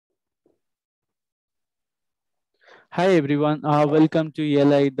Hi everyone, welcome to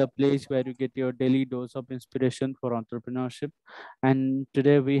ELI, the place where you get your daily dose of inspiration for entrepreneurship. And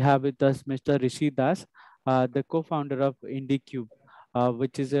today we have with us Mr. Rishi Das, the co-founder of IndieCube,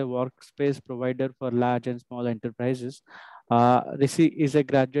 which is a workspace provider for large and small enterprises. Rishi is a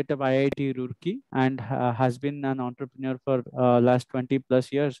graduate of IIT Roorkee and has been an entrepreneur for last 20 plus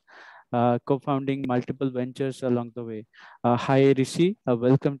years, co-founding multiple ventures along the way. Hi Rishi,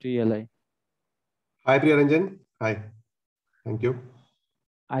 welcome to ELI. Hi, Priyaranjan. Hi. Thank you.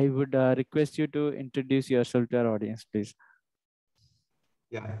 I would request you to introduce yourself to our audience, please.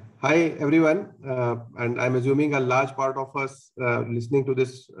 Yeah. Hi, everyone. And I'm assuming a large part of us listening to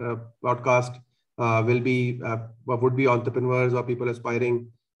this podcast would be entrepreneurs or people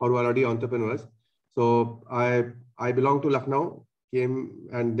aspiring or who are already entrepreneurs. So I belong to Lucknow, came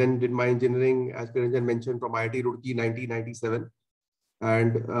and then did my engineering, as Priyaranjan mentioned, from IIT Roorkee 1997,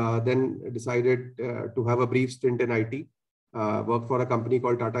 and then decided to have a brief stint in IT. Worked for a company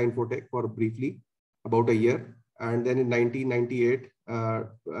called Tata Infotech for briefly about a year. And then in 1998,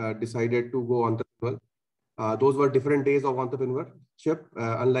 decided to go entrepreneurial. Those were different days of entrepreneurship,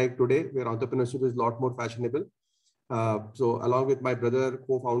 unlike today, where entrepreneurship is a lot more fashionable. So along with my brother,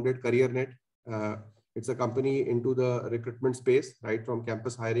 co-founded CareerNet. It's a company into the recruitment space, right? From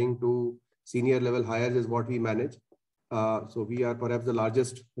campus hiring to senior level hires is what we manage. So we are perhaps the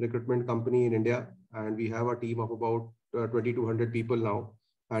largest recruitment company in India, and we have a team of about 2,200 people now.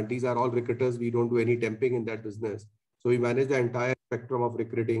 And these are all recruiters. We don't do any temping in that business. So we manage the entire spectrum of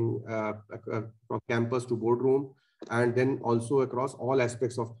recruiting from campus to boardroom, and then also across all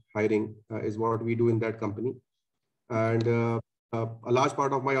aspects of hiring is what we do in that company. And a large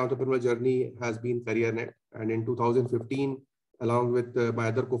part of my entrepreneurial journey has been CareerNet. And in 2015, along with my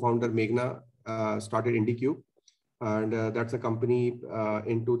other co-founder, Meghna, started IndieCube. And that's a company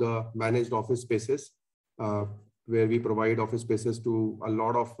into the managed office spaces, where we provide office spaces to a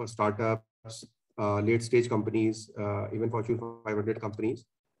lot of startups, late stage companies, even Fortune 500 companies.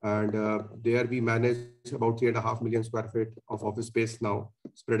 And there we manage about 3.5 million square feet of office space now,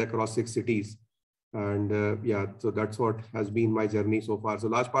 spread across 6 cities. And yeah, so that's what has been my journey so far. So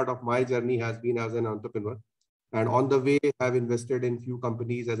large part of my journey has been as an entrepreneur. And on the way, I've invested in few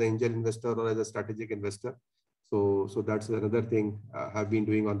companies as an angel investor or as a strategic investor. So that's another thing I've been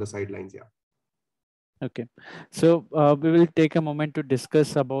doing on the sidelines. Yeah. Okay, so we will take a moment to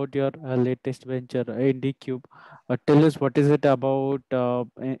discuss about your latest venture, IndieCube. Tell us what is it about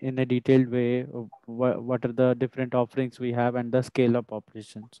in a detailed way. What are the different offerings we have and the scale of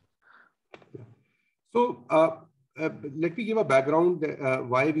operations? Yeah. So let me give a background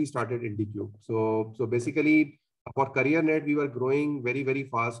why we started IndieCube. So basically, for CareerNet, we were growing very, very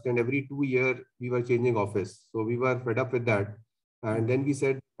fast, and every 2 years we were changing office. So we were fed up with that. And then we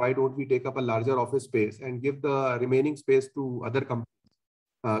said, why don't we take up a larger office space and give the remaining space to other companies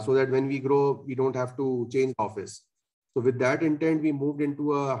so that when we grow, we don't have to change office. So with that intent, we moved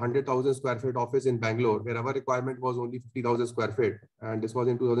into a 100,000 square feet office in Bangalore, where our requirement was only 50,000 square feet. And this was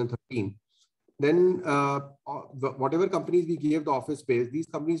in 2013. Then whatever companies we gave the office space, these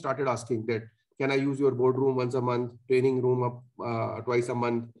companies started asking that, can I use your boardroom once a month, training room up twice a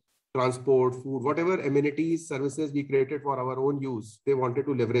month, transport, food, whatever amenities, services we created for our own use, they wanted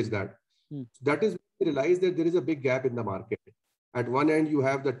to leverage that. So that is when we realized that there is a big gap in the market. At one end, you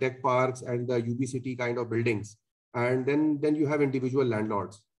have the tech parks and the UB City kind of buildings, and then you have individual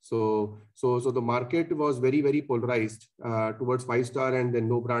landlords. So the market was very, very polarized towards 5-star and then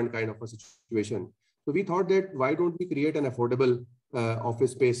no brand kind of a situation. So we thought that why don't we create an affordable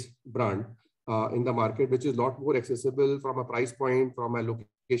office space brand in the market, which is a lot more accessible from a price point, from a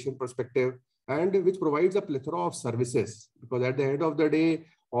location perspective, and which provides a plethora of services. Because at the end of the day,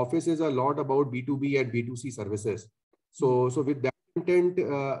 office is a lot about B2B and B2C services. So with that intent,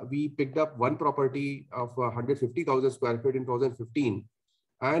 we picked up one property of 150,000 square feet in 2015,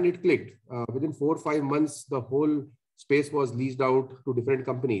 and it clicked. Within 4 or 5 months, the whole space was leased out to different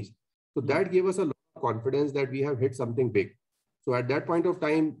companies. So that gave us a lot of confidence that we have hit something big. So at that point of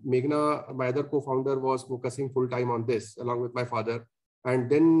time, Meghna, my other co-founder, was focusing full time on this along with my father.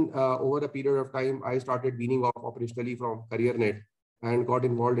 And then over a period of time, I started weaning off operationally from CareerNet and got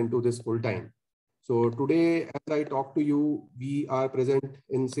involved into this full time. So today, as I talk to you, we are present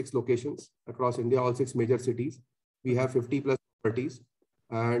in 6 locations across India, all 6 major cities. We have 50 plus properties,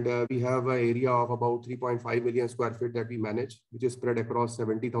 and we have an area of about 3.5 million square feet that we manage, which is spread across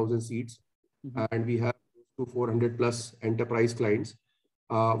 70,000 seats. And we have 400 plus enterprise clients.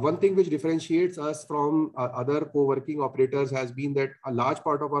 One thing which differentiates us from other co-working operators has been that a large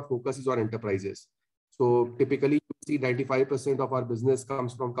part of our focus is on enterprises. So typically you see 95% of our business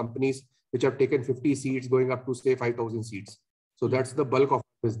comes from companies which have taken 50 seats going up to say 5,000 seats. So that's the bulk of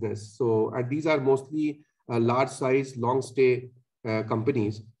business. So, and these are mostly large size, long stay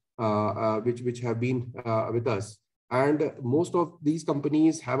companies which have been with us. And most of these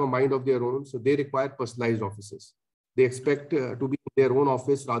companies have a mind of their own, so they require personalized offices. They expect to be in their own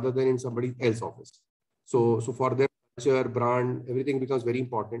office rather than in somebody else's office. So for their culture, brand, everything becomes very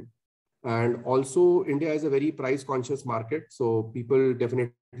important. And also, India is a very price conscious market. So people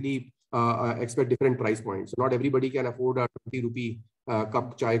definitely expect different price points. So not everybody can afford a 20 rupee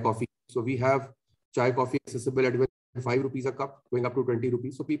cup chai coffee. So we have chai coffee accessible at 5 rupees a cup, going up to 20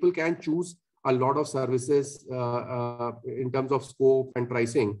 rupees. So people can choose a lot of services in terms of scope and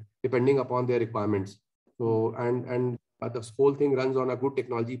pricing, depending upon their requirements. So, and the whole thing runs on a good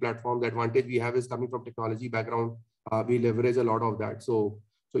technology platform. The advantage we have is coming from technology background. We leverage a lot of that. So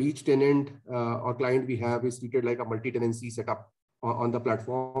each tenant or client we have is treated like a multi-tenancy setup on the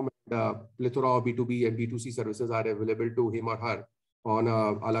platform. Plethora of B2B and B2C services are available to him or her on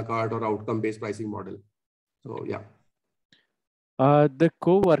a la carte or outcome-based pricing model. So yeah. The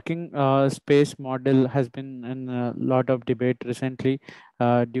co-working space model has been in a lot of debate recently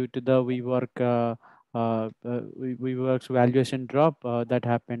due to the WeWork's valuation drop that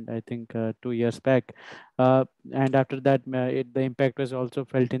happened, I think, 2 years back. And after that, the impact was also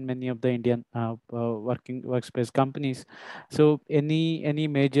felt in many of the Indian workspace companies. So any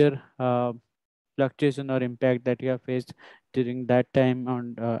major fluctuation or impact that you have faced during that time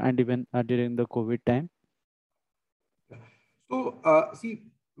and even during the COVID time? So, see,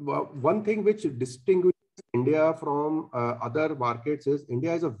 one thing which distinguishes India from other markets is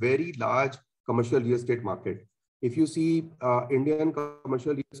India is a very large commercial real estate market. If you see Indian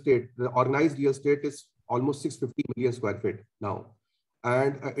commercial real estate, the organized real estate is almost 650 million square feet now.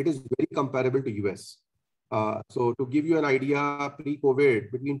 And it is very comparable to US. So to give you an idea, pre-COVID,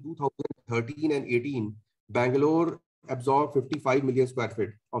 between 2013 and 18, Bangalore absorbed 55 million square feet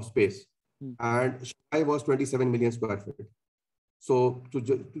of space. And Shanghai was 27 million square feet. So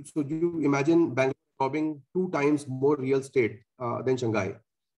you imagine Bangalore absorbing 2 times more real estate than Shanghai.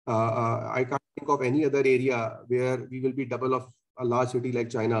 I can't think of any other area where we will be double of a large city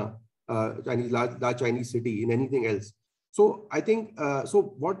like China, large Chinese city in anything else. So I think,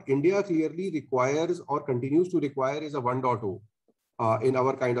 so what India clearly requires or continues to require is a 1.0 in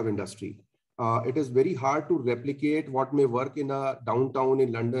our kind of industry. It is very hard to replicate what may work in a downtown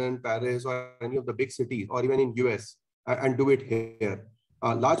in London, Paris, or any of the big cities, or even in US, and do it here.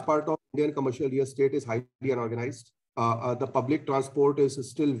 A large part of Indian commercial real estate is highly unorganized. The public transport is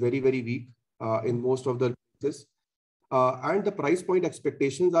still very, very weak in most of the places. And the price point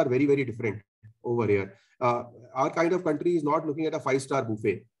expectations are very, very different over here. Our kind of country is not looking at a 5-star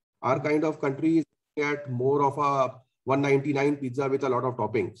buffet. Our kind of country is looking at more of a 199 pizza with a lot of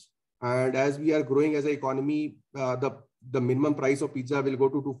toppings. And as we are growing as an economy, the minimum price of pizza will go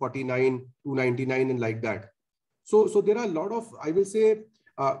to 249, 299 and like that. So there are a lot of, I will say,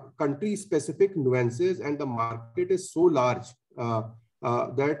 country-specific nuances, and the market is so large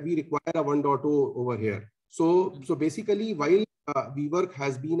that we require a 1.0 over here. So basically, while WeWork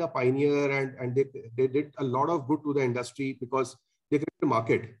has been a pioneer and they did a lot of good to the industry because they created a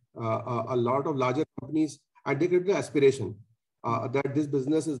market, a lot of larger companies, and they created an aspiration that this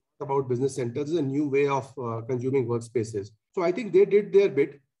business is not about business centers, is a new way of consuming workspaces. So I think they did their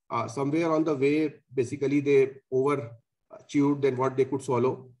bit. Somewhere on the way, basically they over chewed than what they could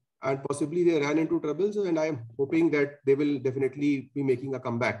swallow, and possibly they ran into troubles. And I am hoping that they will definitely be making a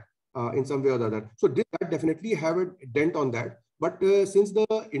comeback in some way or the other. So did that definitely have a dent on that? But since the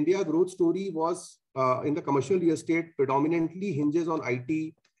India growth story was in the commercial real estate predominantly hinges on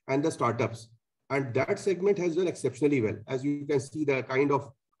IT and the startups, and that segment has done exceptionally well. As you can see, the kind of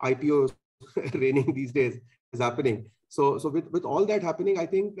IPOs reigning these days is happening. So with all that happening, I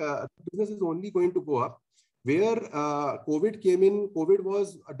think business is only going to go up. Where COVID came in, COVID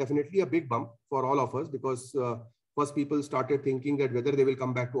was definitely a big bump for all of us because first people started thinking that whether they will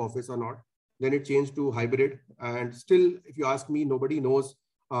come back to office or not. Then it changed to hybrid. And still, if you ask me, nobody knows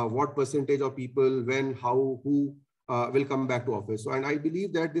what percentage of people, when, how, who will come back to office. So, and I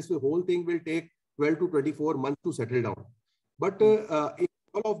believe that this whole thing will take 12 to 24 months to settle down. But in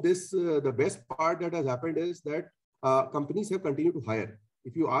all of this, the best part that has happened is that companies have continued to hire.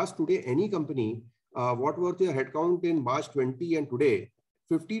 If you ask today any company, what was their headcount in March 20 and today,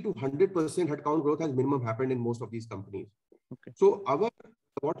 50 to 100% headcount growth has minimum happened in most of these companies. Okay. So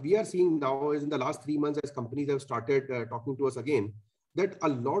what we are seeing now is in the last 3 months, as companies have started talking to us again, that a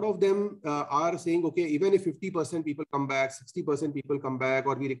lot of them are saying, okay, even if 50% people come back, 60% people come back,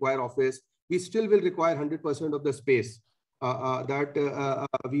 or we require office, we still will require 100% of the space that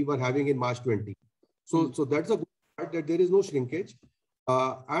we were having in March 20. So that's a good part, that there is no shrinkage.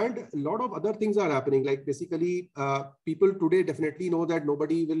 And a lot of other things are happening. Like basically, people today definitely know that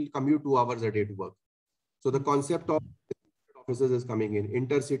nobody will commute 2 hours a day to work. So the concept of offices is coming in,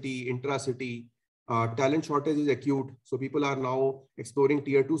 intercity, intracity. Talent shortage is acute. So people are now exploring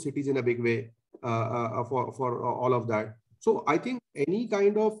tier 2 cities in a big way for all of that. So I think any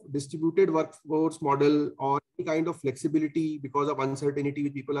kind of distributed workforce model or any kind of flexibility because of uncertainty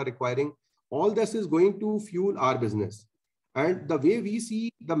which people are requiring, all this is going to fuel our business. And the way we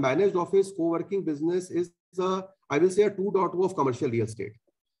see the managed office co-working business is, I will say, a 2.0 of commercial real estate.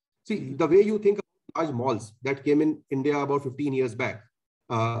 See, the way you think of large malls that came in India about 15 years back,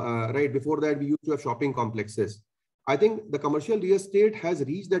 right? Before that, we used to have shopping complexes. I think the commercial real estate has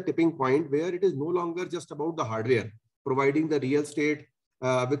reached that tipping point where it is no longer just about the hardware, providing the real estate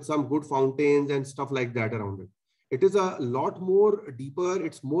with some good fountains and stuff like that around it. It is a lot more deeper.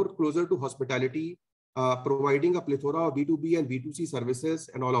 It's more closer to hospitality, providing a plethora of B2B and B2C services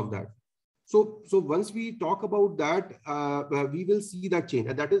and all of that. So once we talk about that, we will see that change.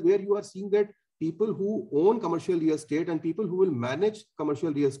 And that is where you are seeing that people who own commercial real estate and people who will manage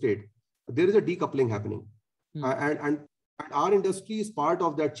commercial real estate, there is a decoupling happening. And our industry is part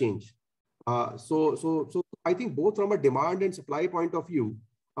of that change. So I think both from a demand and supply point of view,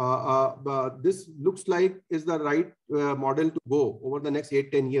 this looks like is the right model to go over the next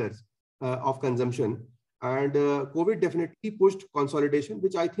 8-10 years of consumption. And COVID definitely pushed consolidation,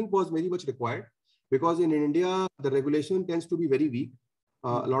 which I think was very much required, because in India, the regulation tends to be very weak.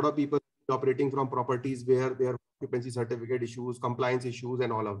 A lot of people operating from properties where there are occupancy certificate issues, compliance issues,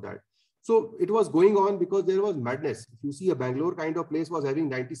 and all of that. So it was going on because there was madness. If you see, a Bangalore kind of place was having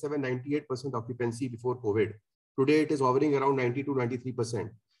 97-98% occupancy before COVID. Today, it is hovering around 92-93%.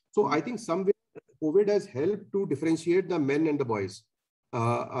 So I think somewhere COVID has helped to differentiate the men and the boys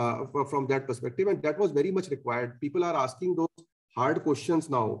from that perspective. And that was very much required. People are asking those hard questions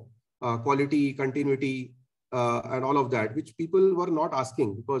now, quality, continuity, and all of that, which people were not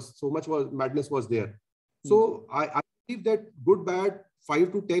asking because so much madness was there. So I believe that good, bad,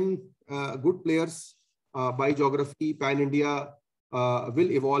 5 to 10 good players by geography, pan-India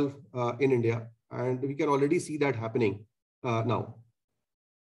will evolve in India. And we can already see that happening now.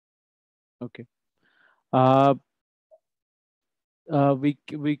 Okay.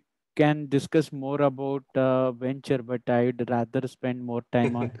 We can discuss more about venture, but I'd rather spend more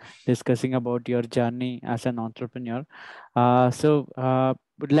time on discussing about your journey as an entrepreneur.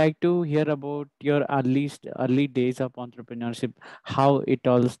 Would like to hear about your early days of entrepreneurship, how it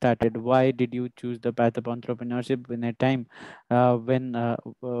all started. Why did you choose the path of entrepreneurship in a time when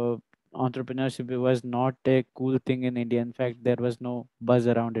entrepreneurship was not a cool thing in India? In fact, there was no buzz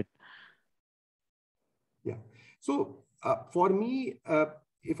around it. Yeah. So for me,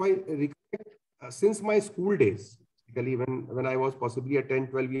 if I recollect, since my school days, basically when I was possibly a 10,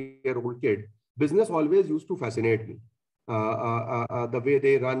 12-year-old kid, business always used to fascinate me. The way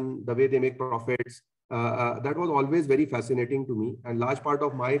they run, the way they make profits, that was always very fascinating to me. And large part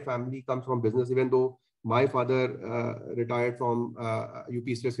of my family comes from business, even though my father retired from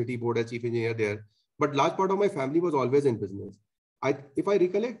UP State City Board as chief engineer there. But large part of my family was always in business. If I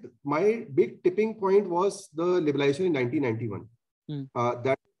recollect, my big tipping point was the liberalization in 1991.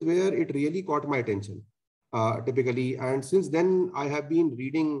 That is where it really caught my attention, typically. And since then, I have been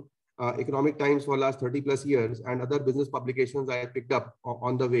reading Economic Times for the last 30 plus years, and other business publications I picked up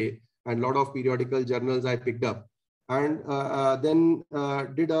on the way, and a lot of periodical journals I picked up. And then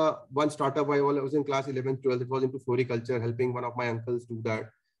did one startup while I was in class 11th, 12th. It was into floriculture, helping one of my uncles do that.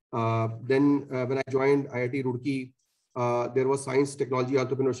 Then when I joined IIT Roorkee, there was Science, Technology,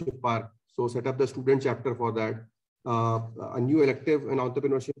 Entrepreneurship Park. So set up the student chapter for that. A new elective in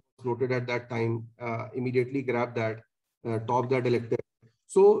entrepreneurship was floated at that time. Immediately grabbed that, topped that elective.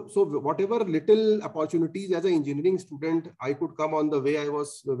 So whatever little opportunities as an engineering student I could come on the way, I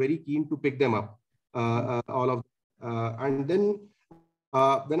was very keen to pick them up. All of and then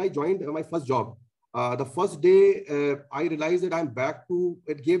when I joined my first job, the first day I realized that I'm back to.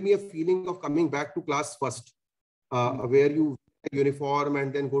 It gave me a feeling of coming back to class first. Where you wear uniform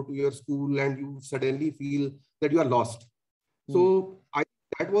and then go to your school and you suddenly feel that you are lost. So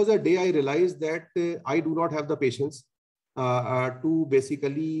that was a day I realized that I do not have the patience to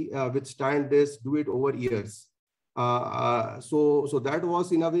basically withstand this, do it over years. So that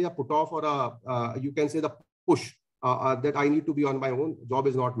was in a way a put off, or a you can say the push that I need to be on my own. Job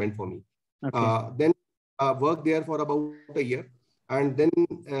is not meant for me. Okay. Then worked there for about a year. and then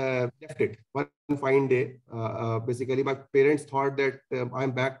left it one fine day. Basically, my parents thought that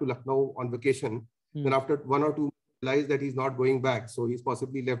I'm back to Lucknow on vacation. Then after 1 or 2 months, realized that he's not going back. So he's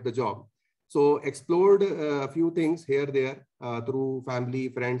possibly left the job. So explored a few things here, there, through family,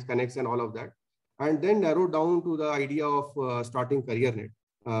 friends, connects, and all of that. And then narrowed down to the idea of starting CareerNet.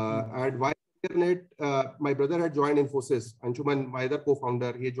 And why CareerNet? My brother had joined Infosys. Anshuman, my other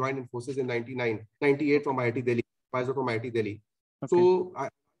co-founder, he joined Infosys in 98 from IIT Delhi, advisor from IIT Delhi. Okay. So I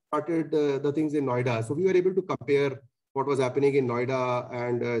started the things in Noida. So we were able to compare what was happening in Noida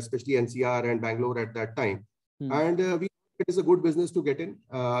and especially NCR and Bangalore at that time. And it is a good business to get in.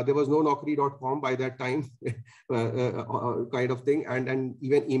 There was no Naukri.com by that time, kind of thing. And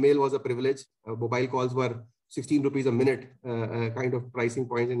even email was a privilege. Mobile calls were 16 rupees a minute, kind of pricing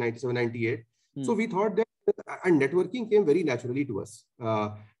points in 97, 98. So we thought that, and networking came very naturally to us.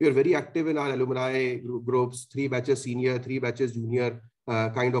 We were very active in our alumni groups, 3 batches senior, 3 batches junior,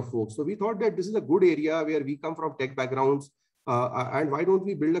 kind of folks. So we thought that this is a good area where we come from tech backgrounds, and why don't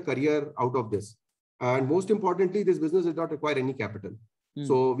we build a career out of this? And most importantly, this business did not require any capital.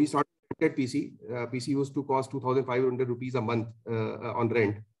 So we started at PC. PC used to cost 2,500 rupees a month on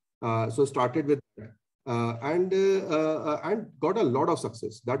rent. So started with that. And got a lot of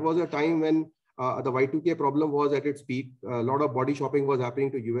success. That was a time when the Y2K problem was at its peak. A lot of body shopping was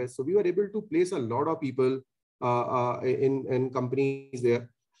happening to US. So we were able to place a lot of people in companies there.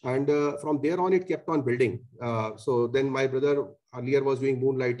 And from there on, it kept on building. So then my brother earlier was doing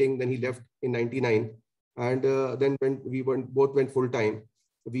moonlighting. Then he left in 99. And then when we both went full time,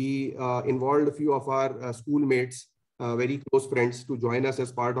 we involved a few of our schoolmates, very close friends, to join us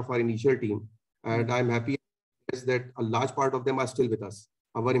as part of our initial team. And I'm happy that a large part of them are still with us.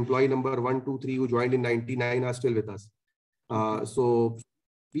 Our employee number 1, 2, 3 who joined in 99 are still with us. So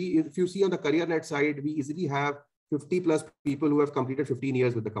if you see on the CareerNet side, we easily have 50 plus people who have completed 15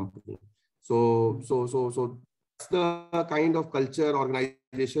 years with the company. So that's the kind of culture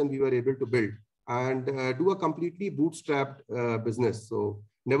organization we were able to build and do a completely bootstrapped business. So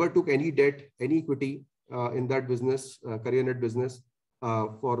never took any debt, any equity in that business, CareerNet business,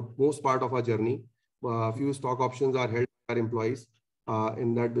 for most part of our journey. Few stock options are held by our employees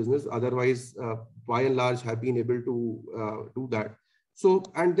in that business. Otherwise, by and large, have been able to do that. So,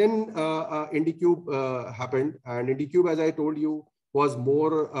 and then IndiCube happened, and IndiCube, as I told you, was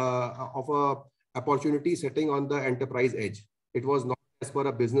more of a opportunity setting on the enterprise edge. It was not as per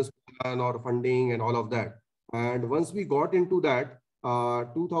a business plan or funding and all of that. And once we got into that,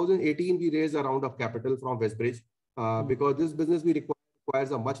 2018, we raised a round of capital from Westbridge because this business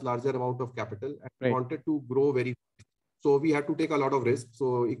requires a much larger amount of capital and we wanted to grow very fast. So we had to take a lot of risk.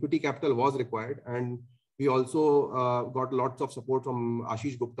 So equity capital was required. And we also got lots of support from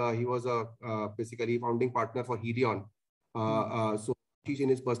Ashish Gupta. He was a basically founding partner for Helion. So Ashish, in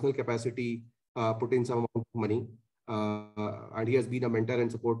his personal capacity, put in some amount of money. And he has been a mentor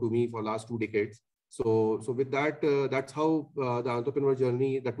and support to me for the last 2 decades. So with that, that's how the entrepreneur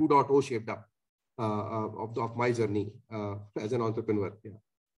journey, the 2.0 shaped up of my journey as an entrepreneur. Yeah.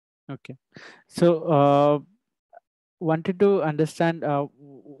 Okay. So wanted to understand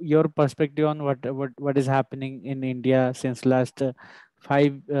your perspective on what is happening in India since last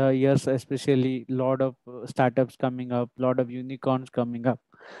 5 years, especially lot of startups coming up, lot of unicorns coming up,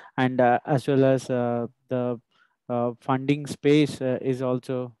 and as well as the funding space is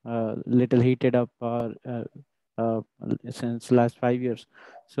also little heated up since last 5 years.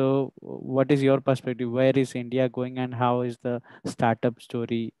 So what is your perspective? Where is India going and how is the startup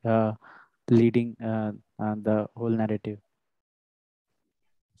story leading the whole narrative?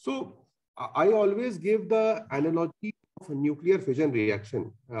 So I always give the analogy of a nuclear fission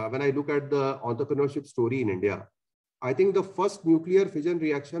reaction. When I look at the entrepreneurship story in India, I think the first nuclear fission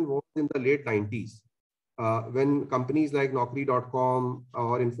reaction was in the late 90s. When companies like Naukri.com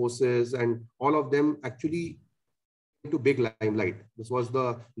or Infosys and all of them actually into big limelight. This was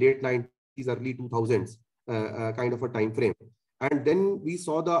the late 90s, early 2000s kind of a time frame. And then we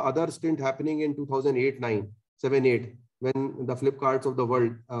saw the other stint happening in 2008, 9, 7, 8, when the Flipkarts of the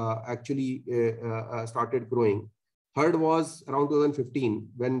world actually started growing. Third was around 2015,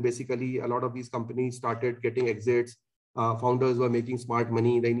 when basically a lot of these companies started getting exits. Founders were making smart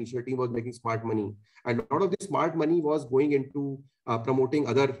money. The initial team was making smart money. And a lot of this smart money was going into promoting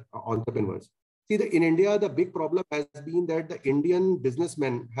other entrepreneurs. See, in India, the big problem has been that the Indian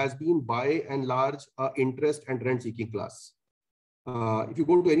businessman has been by and large interest and rent-seeking class. If you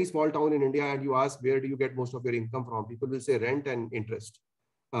go to any small town in India and you ask where do you get most of your income from, people will say rent and interest,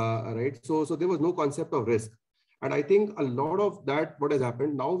 right? So there was no concept of risk. And I think a lot of that, what has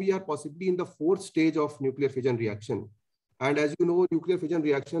happened, now we are possibly in the 4th stage of nuclear fission reaction. And as you know, nuclear fission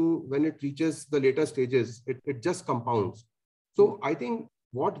reaction, when it reaches the later stages, it just compounds. So I think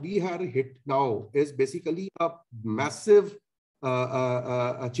what we have hit now is basically a massive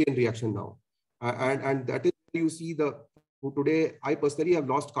chain reaction now. And that is you see the today, I personally have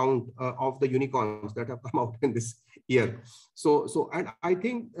lost count of the unicorns that have come out in this year. And I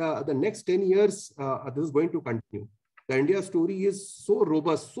think the next 10 years, this is going to continue. The India story is so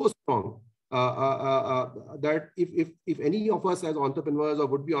robust, so strong, that if any of us as entrepreneurs or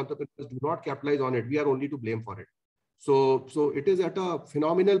would-be entrepreneurs do not capitalize on it, we are only to blame for it. So it is at a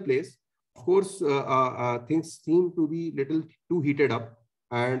phenomenal place. Of course, things seem to be little too heated up,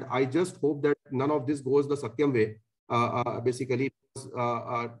 and I just hope that none of this goes the Satyam way. Basically,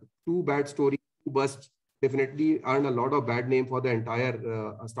 two bad stories, two busts definitely earn a lot of bad name for the entire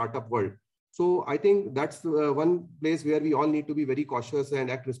startup world. So I think that's one place where we all need to be very cautious and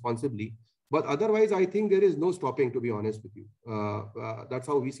act responsibly. But otherwise, I think there is no stopping, to be honest with you. That's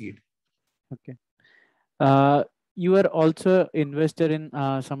how we see it. Okay. You are also invested in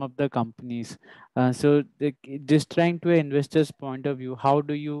some of the companies. Just trying to an investor's point of view, how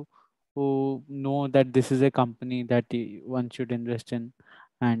do you know that this is a company that one should invest in,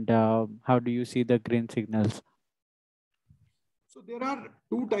 and how do you see the green signals? So there are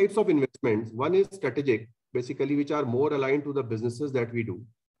two types of investments. One is strategic, basically, which are more aligned to the businesses that we do.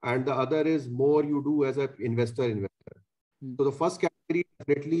 And the other is more you do as an investor. So the first category,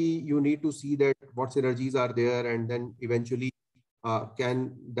 definitely you need to see that what synergies are there, and then eventually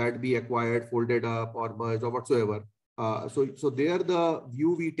can that be acquired, folded up or merged or whatsoever. So there the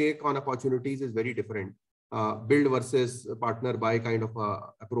view we take on opportunities is very different. Build versus partner buy kind of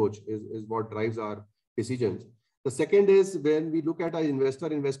approach is what drives our decisions. The second is when we look at our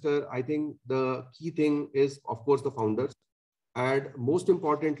investor, I think the key thing is, of course, the founders. And most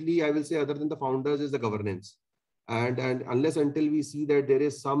importantly, I will say other than the founders is the governance. And unless until we see that there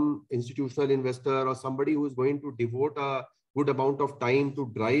is some institutional investor or somebody who is going to devote a good amount of time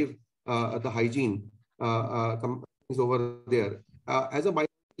to drive the hygiene companies over there. As a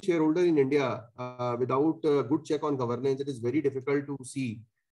minority shareholder in India, without a good check on governance, it is very difficult to see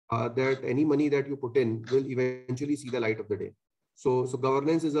that any money that you put in will eventually see the light of the day. So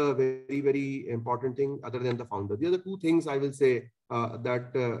governance is a very, very important thing other than the founder. The other two things I will say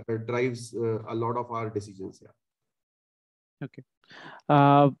that drives a lot of our decisions here. Okay.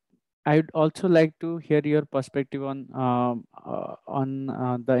 I'd also like to hear your perspective on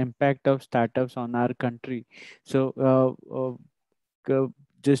the impact of startups on our country. So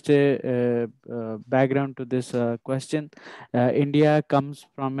just a background to this question. India comes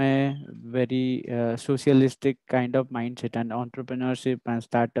from a very socialistic kind of mindset, and entrepreneurship and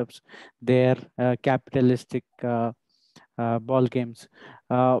startups, they're capitalistic ball games.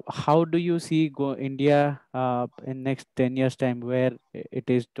 How do you see India in next 10 years time, where it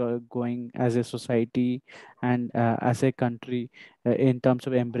is going as a society and as a country in terms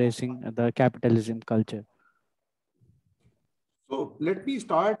of embracing the capitalism culture? So let me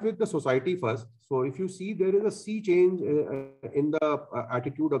start with the society first. So if you see, there is a sea change in the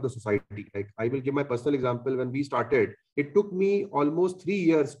attitude of the society. Like I will give my personal example. When we started, it took me almost 3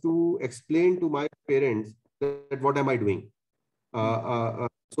 years to explain to my parents that what am I doing. And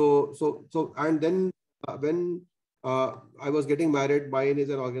then when I was getting married, mine is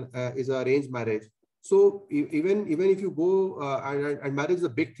an arranged marriage. So even if you go and marriage is a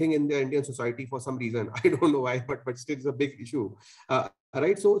big thing in the Indian society for some reason, I don't know why, but still it's a big issue,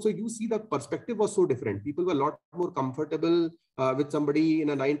 right? So you see the perspective was so different. People were a lot more comfortable with somebody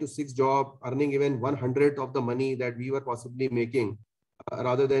in a 9 to 6 job earning even 1/100 of the money that we were possibly making,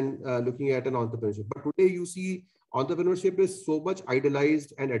 rather than looking at an entrepreneurship. But today you see entrepreneurship is so much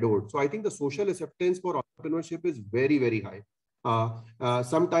idolized and adored. So I think the social acceptance for entrepreneurship is very, very high.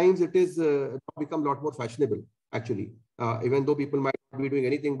 Sometimes it is become a lot more fashionable, actually, even though people might not be doing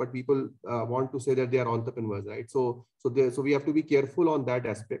anything, but people want to say that they are entrepreneurs, right? So we have to be careful on that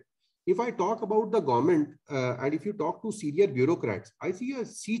aspect. If I talk about the government and if you talk to senior bureaucrats, I see a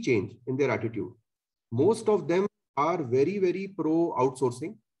sea change in their attitude. Most of them are very, very pro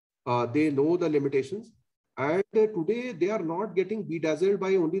outsourcing. They know the limitations. And today they are not getting bedazzled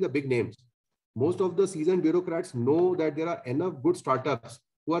by only the big names. Most of the seasoned bureaucrats know that there are enough good startups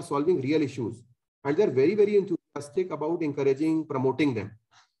who are solving real issues. And they're very, very enthusiastic about encouraging, promoting them.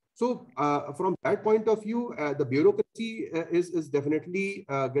 So from that point of view, the bureaucracy is definitely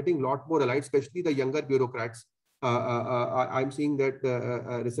getting a lot more aligned, especially the younger bureaucrats. I'm seeing that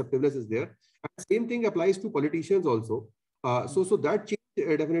receptiveness is there. And same thing applies to politicians also. So that change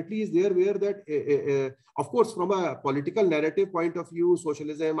definitely is there, where that, of course, from a political narrative point of view,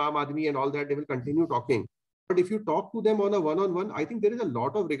 socialism, Aam Aadmi and all that, they will continue talking. but if you talk to them on a one-on-one, I think there is a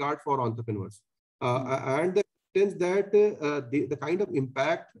lot of regard for entrepreneurs and the sense that the kind of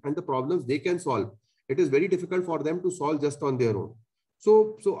impact and the problems they can solve, it is very difficult for them to solve just on their own.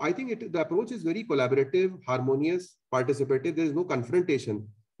 So I think the approach is very collaborative, harmonious, participative. There is no confrontation,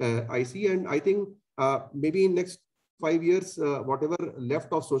 I see. And I think maybe in next 5 years, whatever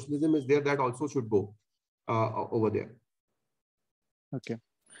left of socialism is there, that also should go over there. Okay.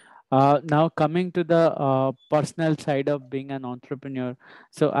 Now coming to the personal side of being an entrepreneur.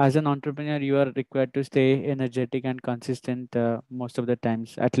 So as an entrepreneur, you are required to stay energetic and consistent most of the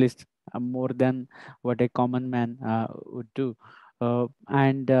times, at least more than what a common man would do.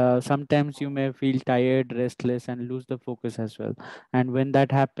 And sometimes you may feel tired, restless, and lose the focus as well. And when that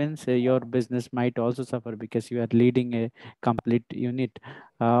happens, your business might also suffer because you are leading a complete unit.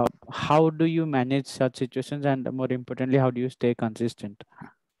 How do you manage such situations? And more importantly, how do you stay consistent?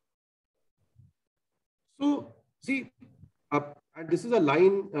 So, see, and this is a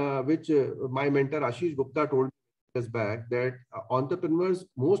line which my mentor Ashish Gupta told me years back, that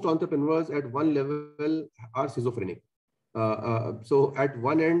most entrepreneurs at one level are schizophrenic. So at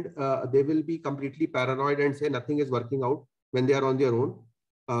one end, they will be completely paranoid and say nothing is working out when they are on their own,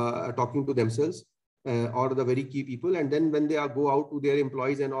 talking to themselves or the very key people. And then when they go out to their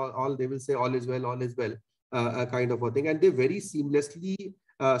employees and all, they will say all is well, kind of a thing. And they very seamlessly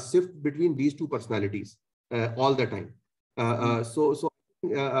shift between these two personalities all the time. And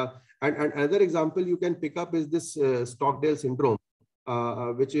another example you can pick up is this Stockdale syndrome.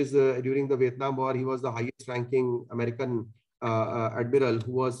 Which is during the Vietnam War, he was the highest ranking American admiral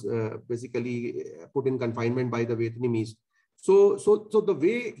who was basically put in confinement by the Vietnamese. So the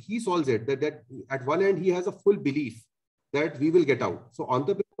way he solves it, that at one end, he has a full belief that we will get out. So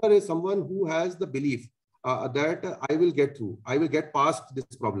entrepreneur is someone who has the belief that I will get through, I will get past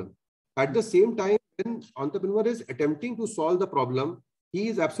this problem. At the same time, when entrepreneur is attempting to solve the problem, he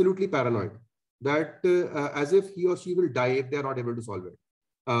is absolutely paranoid, that as if he or she will die if they are not able to solve it.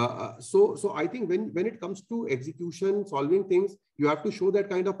 So I think when it comes to execution, solving things, you have to show that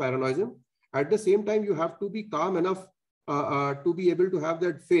kind of paranoism. At the same time, you have to be calm enough to be able to have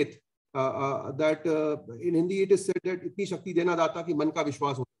that faith that in Hindi it is said that itni shakti dena data ki man ka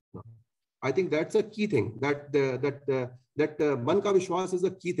vishwas hota. I think that's a key thing, that man ka vishwas is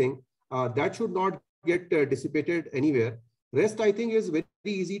a key thing that should not get dissipated anywhere. Rest, I think, is very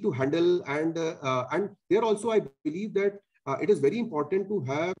easy to handle. And there also, I believe that it is very important to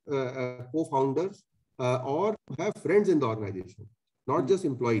have co-founders or have friends in the organization, not just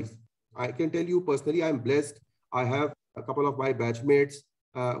employees. I can tell you personally, I'm blessed. I have a couple of my batchmates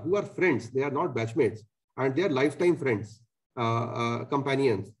who are friends. They are not batchmates, and they are lifetime friends,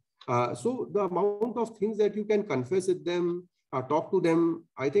 companions. So the amount of things that you can confess with them, talk to them,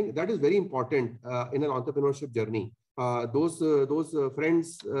 I think that is very important in an entrepreneurship journey. Those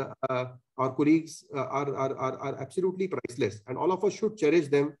friends or colleagues are absolutely priceless, and all of us should cherish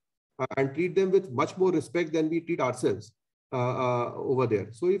them and treat them with much more respect than we treat ourselves over there.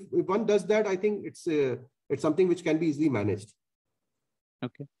 So if one does that, I think it's something which can be easily managed.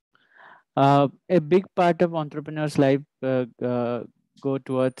 Okay. A big part of entrepreneurs' life go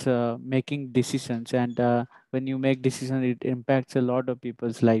towards making decisions, and when you make decisions, it impacts a lot of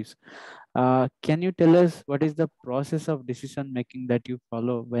people's lives. Can you tell us what is the process of decision making that you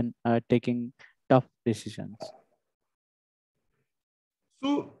follow when taking tough decisions?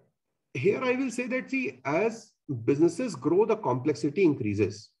 So here I will say that, see, as businesses grow, the complexity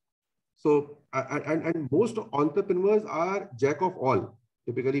increases. So and most entrepreneurs are jack of all.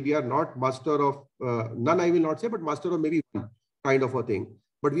 Typically, we are not master of none, I will not say, but master of maybe one kind of a thing.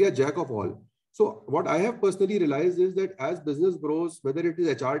 But we are jack of all. So what I have personally realized is that as business grows, whether it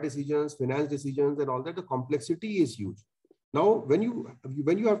is HR decisions, finance decisions, and all that, the complexity is huge. Now, when you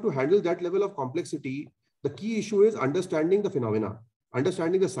have to handle that level of complexity, the key issue is understanding the phenomena,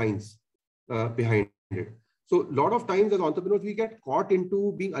 understanding the science behind it. So a lot of times as entrepreneurs, we get caught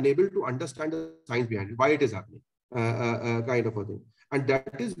into being unable to understand the science behind it, why it is happening, kind of a thing. And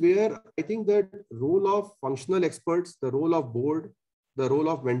that is where I think that role of functional experts, the role of board, the role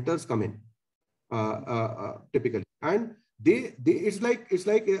of mentors come in. Typically, and it's like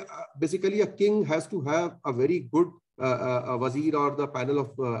basically a king has to have a very good wazir or the panel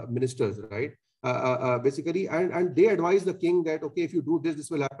of ministers, right? Basically, and they advise the king that, okay, if you do this, this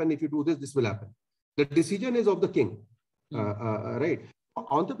will happen. If you do this, this will happen. The decision is of the king, right?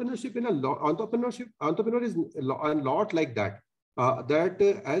 Entrepreneurship entrepreneur is a lot like that.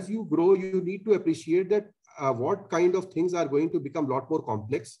 As you grow, you need to appreciate that what kind of things are going to become a lot more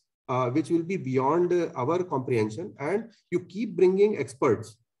complex. Which will be beyond our comprehension, and you keep bringing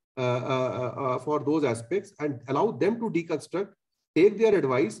experts for those aspects and allow them to deconstruct, take their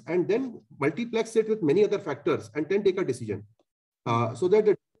advice, and then multiplex it with many other factors and then take a decision. So that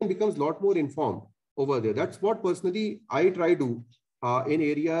the decision becomes a lot more informed over there. That's what personally I try to in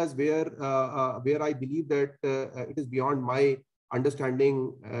areas where I believe that it is beyond my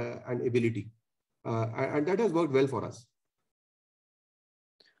understanding and ability. And that has worked well for us.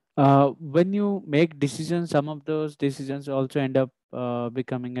 When you make decisions, some of those decisions also end up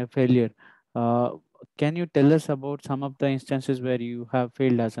becoming a failure. Can you tell us about some of the instances where you have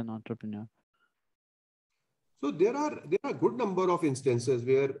failed as an entrepreneur? So there are a good number of instances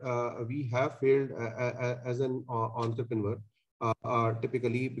where we have failed as an entrepreneur.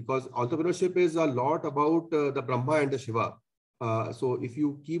 Typically, because entrepreneurship is a lot about the Brahma and the Shiva. So if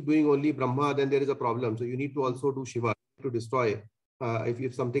you keep doing only Brahma, then there is a problem. So you need to also do Shiva to destroy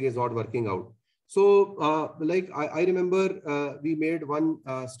if something is not working out. So like I remember we made one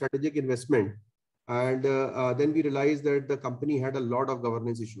strategic investment, and then we realized that the company had a lot of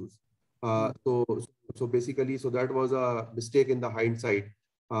governance issues. So basically, so that was a mistake in the hindsight,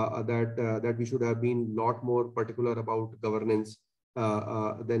 that we should have been a lot more particular about governance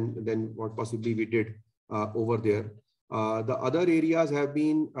than what possibly we did over there. The other areas have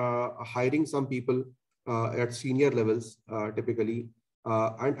been hiring some people at senior levels, typically,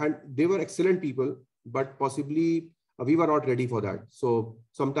 and they were excellent people, but possibly we were not ready for that. So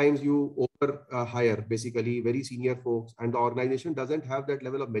sometimes you over hire basically very senior folks, and the organization doesn't have that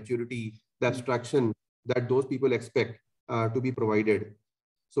level of maturity, the abstraction that those people expect to be provided.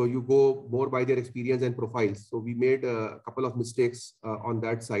 So you go more by their experience and profiles. So we made a couple of mistakes on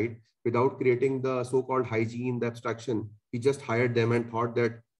that side without creating the so-called hygiene, the abstraction. We just hired them and thought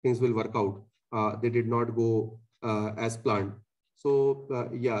that things will work out. They did not go as planned. So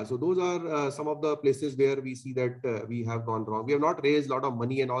yeah, so those are some of the places where we see that we have gone wrong. We have not raised a lot of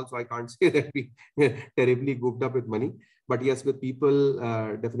money and also I can't say that we terribly gooped up with money, but yes, with people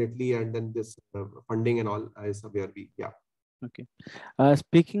definitely, and then this funding and all is where we, yeah. Okay.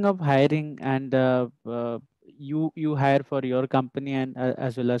 Speaking of hiring, and you hire for your company and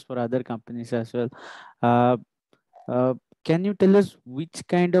as well as for other companies as well. Uh, can you tell us which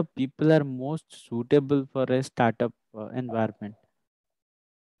kind of people are most suitable for a startup environment?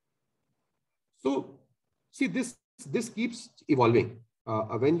 So see, this keeps evolving.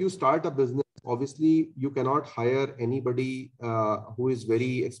 When you start a business, obviously you cannot hire anybody who is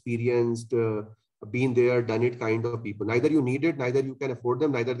very experienced, been there, done it kind of people. Neither you need it, neither you can afford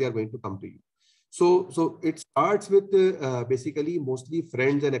them, neither they are going to come to you. So it starts with basically mostly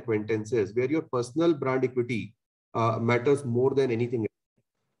friends and acquaintances, where your personal brand equity matters more than anything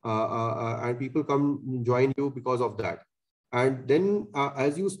else. And people come join you because of that. And then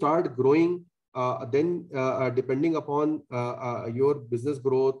as you start growing, then depending upon your business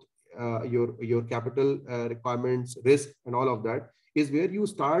growth, your capital requirements, risk, and all of that is where you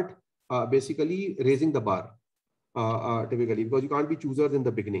start basically raising the bar, typically, because you can't be choosers in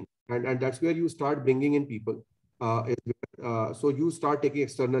the beginning, and that's where you start bringing in people. So you start taking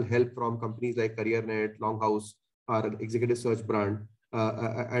external help from companies like CareerNet, Longhouse, or executive search brand,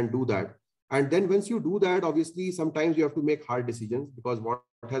 and do that. And then once you do that, obviously, sometimes you have to make hard decisions, because what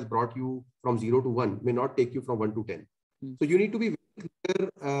has brought you from 0 to 1 may not take you from 1 to 10. So you need to be very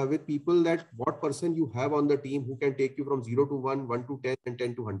clear with people that what person you have on the team who can take you from 0 to 1, 1 to 10, and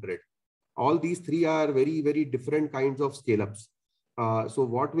 10 to 100. All these three are very, very different kinds of scale-ups. So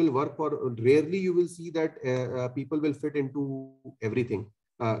what will work for, rarely you will see that people will fit into everything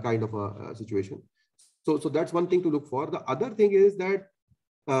kind of a situation. So that's one thing to look for. The other thing is that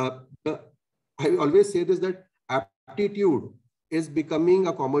I always say this, that aptitude is becoming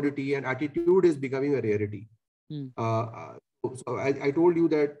a commodity and attitude is becoming a rarity. So I told you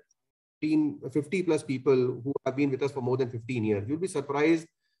that 50 plus people who have been with us for more than 15 years, you'll be surprised.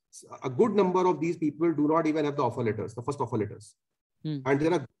 A good number of these people do not even have the offer letters, the first offer letters. And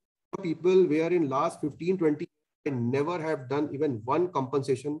there are people where in last 15, 20, I never have done even one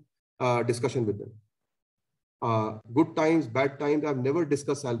compensation discussion with them. Good times, bad times, I've never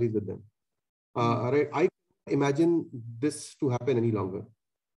discussed salaries with them. Right? I can't imagine this to happen any longer.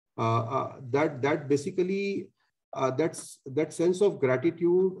 That basically, that sense of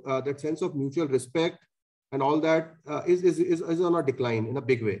gratitude, that sense of mutual respect, and all that is on a decline in a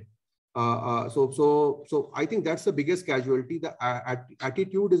big way. So I think that's the biggest casualty. The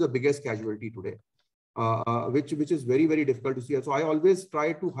attitude is the biggest casualty today, which is very, very difficult to see. So I always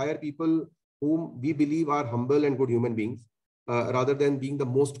try to hire people whom we believe are humble and good human beings, rather than being the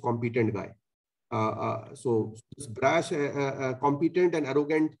most competent guy. So this brash, competent and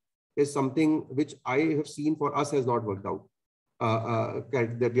arrogant is something which I have seen for us has not worked out.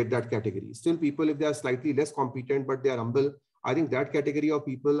 that category. Still, people, if they are slightly less competent, but they are humble, I think that category of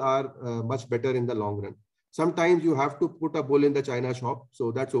people are much better in the long run. Sometimes you have to put a bull in the China shop,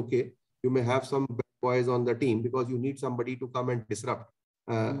 so that's okay. You may have some bad boys on the team because you need somebody to come and disrupt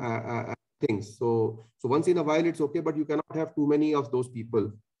things. So once in a while it's okay, but you cannot have too many of those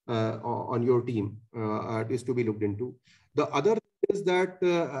people on your team. It is to be looked into. The other is that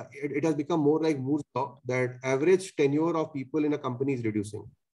it has become more like Moore's law, that average tenure of people in a company is reducing.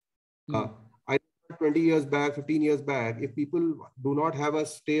 I 20 years back, 15 years back, if people do not have a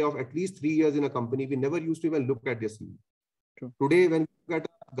stay of at least 3 years in a company, we never used to even look at this. Today, when we look at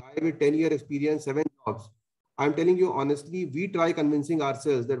a guy with 10-year experience, 7 jobs, I'm telling you honestly, we try convincing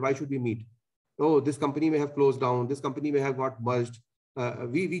ourselves that why should we meet? Oh, this company may have closed down. This company may have got merged.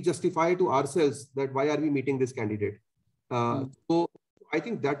 We justify to ourselves that why are we meeting this candidate? So I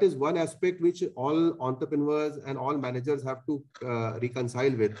think that is one aspect which all entrepreneurs and all managers have to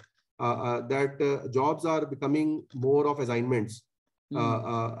reconcile with, that jobs are becoming more of assignments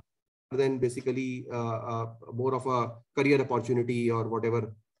than basically more of a career opportunity or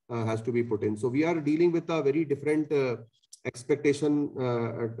whatever has to be put in. So we are dealing with a very different expectation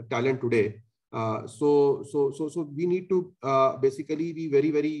talent today. So we need to basically be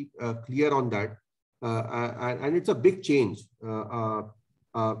very, very clear on that. And it's a big change for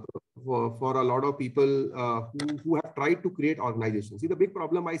a lot of people who have tried to create organizations. See, the big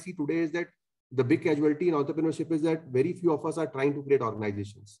problem I see today is that the big casualty in entrepreneurship is that very few of us are trying to create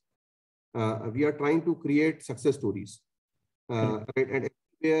organizations. We are trying to create success stories. Right? And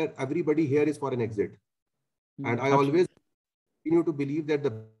everybody here is for an exit. And I always continue to believe that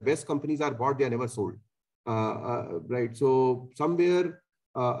the best companies are bought, they are never sold. Right. So somewhere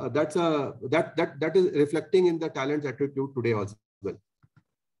that is reflecting in the talent attitude today as well.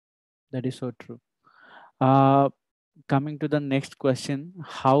 That is so true. Coming to the next question,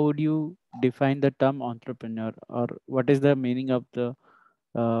 how would you define the term entrepreneur, or what is the meaning of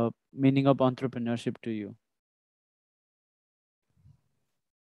entrepreneurship to you?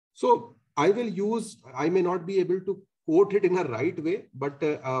 So I may not be able to quote it in a right way, but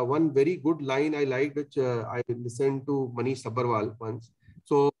one very good line I liked, which I listened to Manish Sabharwal once.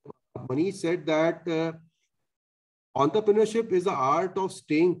 So Manish said that entrepreneurship is the art of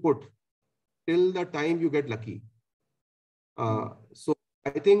staying put till the time you get lucky. So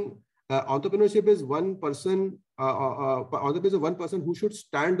I think entrepreneurship is one person. Entrepreneurship is one person who should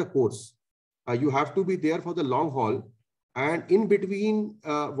stand the course. You have to be there for the long haul, and in between,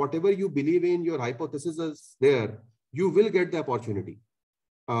 whatever you believe in, your hypothesis is there, you will get the opportunity.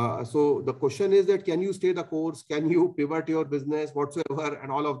 So the question is that can you stay the course? Can you pivot your business whatsoever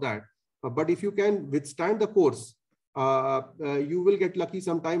and all of that? But if you can withstand the course, you will get lucky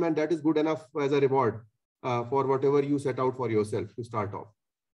sometime, and that is good enough as a reward for whatever you set out for yourself to start off.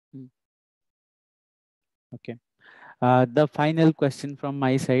 Okay. The final question from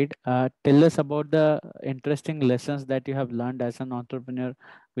my side, tell us about the interesting lessons that you have learned as an entrepreneur,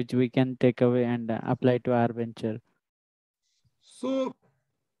 which we can take away and apply to our venture. So,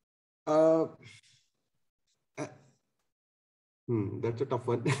 that's a tough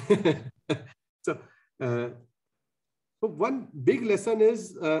one. So one big lesson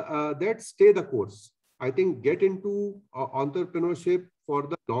is that stay the course. I think get into entrepreneurship for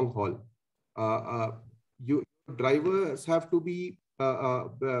the long haul. Your drivers have to be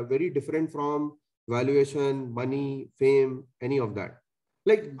very different from valuation, money, fame, any of that.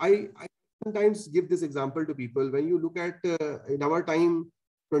 Like I sometimes give this example to people. When you look at in our time,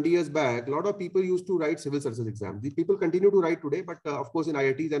 20 years back, a lot of people used to write civil services exams. These people continue to write today, but of course in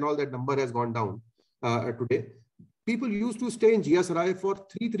IITs and all, that number has gone down today. People used to stay in GSRI for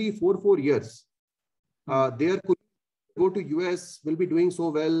 4 years. They could go to US, will be doing so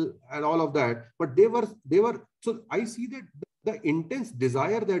well and all of that. But they were, so I see that the intense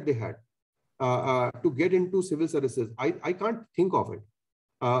desire that they had to get into civil services, I can't think of it.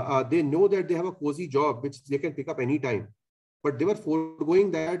 They know that they have a cozy job, which they can pick up anytime, but they were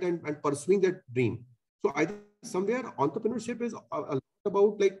foregoing that and pursuing that dream. So I think somewhere entrepreneurship is a lot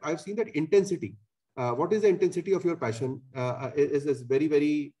about, like, I've seen that intensity. What is the intensity of your passion is very,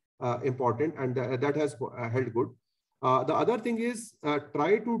 very important, and that has held good. The other thing is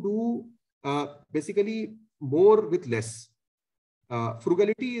try to do basically more with less.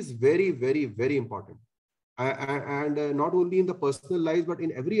 Frugality is very, very, very important. And not only in the personal lives, but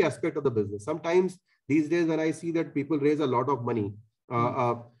in every aspect of the business. Sometimes these days when I see that people raise a lot of money,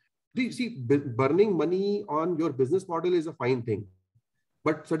 burning money on your business model is a fine thing.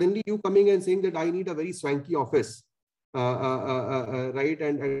 But suddenly you coming and saying that I need a very swanky office right?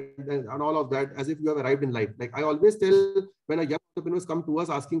 And all of that, as if you have arrived in life. Like I always tell when a young entrepreneurs come to us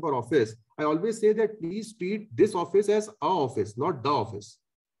asking for office, I always say that please treat this office as our office, not the office.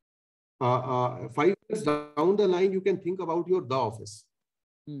 5 years down the line, you can think about your the office.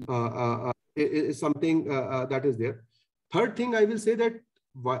 Is something that is there. Third thing, I will say that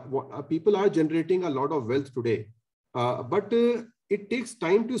people are generating a lot of wealth today, but it takes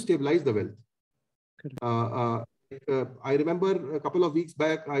time to stabilize the wealth. I remember a couple of weeks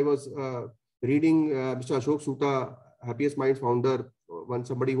back, I was reading Mr. Ashok Soota, Happiest Minds founder,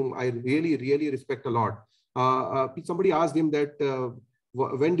 somebody whom I really, really respect a lot. Somebody asked him that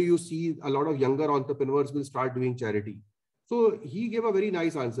when do you see a lot of younger entrepreneurs will start doing charity? So he gave a very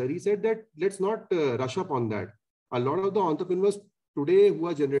nice answer. He said that let's not rush up on that. A lot of the entrepreneurs today who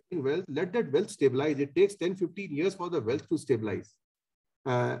are generating wealth, let that wealth stabilize. It takes 10, 15 years for the wealth to stabilize.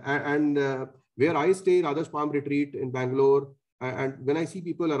 Where I stay, Adarsh Palm Retreat in Bangalore, and when I see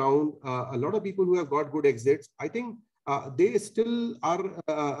people around, a lot of people who have got good exits, I think they still are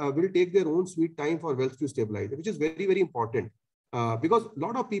will take their own sweet time for wealth to stabilize, which is very, very important. Because a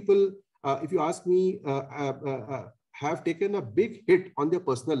lot of people, if you ask me, have taken a big hit on their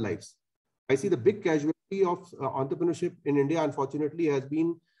personal lives. I see the big casualty of entrepreneurship in India, unfortunately, has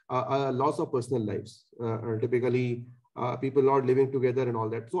been a loss of personal lives. Typically, people not living together and all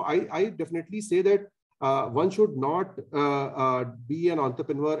that. So I definitely say that one should not be an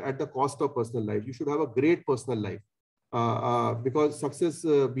entrepreneur at the cost of personal life. You should have a great personal life because success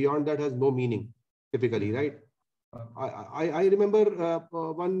beyond that has no meaning, typically, right? I remember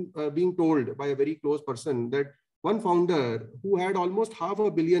being told by a very close person that one founder who had almost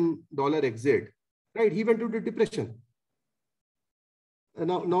 $500 million exit, right? He went into depression.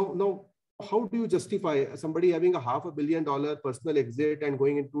 Now, how do you justify somebody having a $500 million personal exit and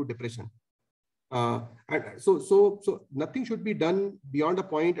going into depression? And so nothing should be done beyond a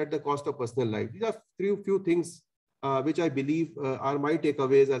point at the cost of personal life. These are few things which I believe are my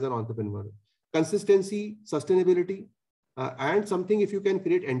takeaways as an entrepreneur. Consistency, sustainability, and something if you can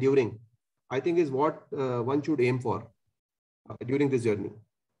create enduring, I think is what one should aim for during this journey.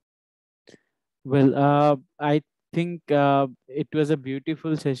 Well, I think it was a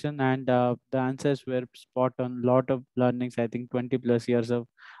beautiful session, and the answers were spot on. Lot of learnings. I think 20 plus years of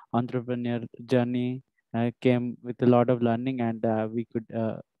entrepreneur journey came with a lot of learning, and we could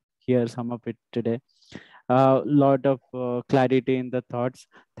hear some of it today. Lot of clarity in the thoughts.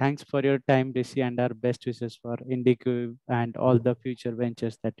 Thanks for your time, Rishi, and our best wishes for IndiCube and all the future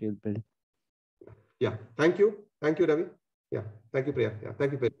ventures that you'll build. Yeah, thank you, Ravi. Yeah, thank you, Priya. Yeah,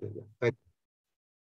 thank you, Priya. Yeah, thank you.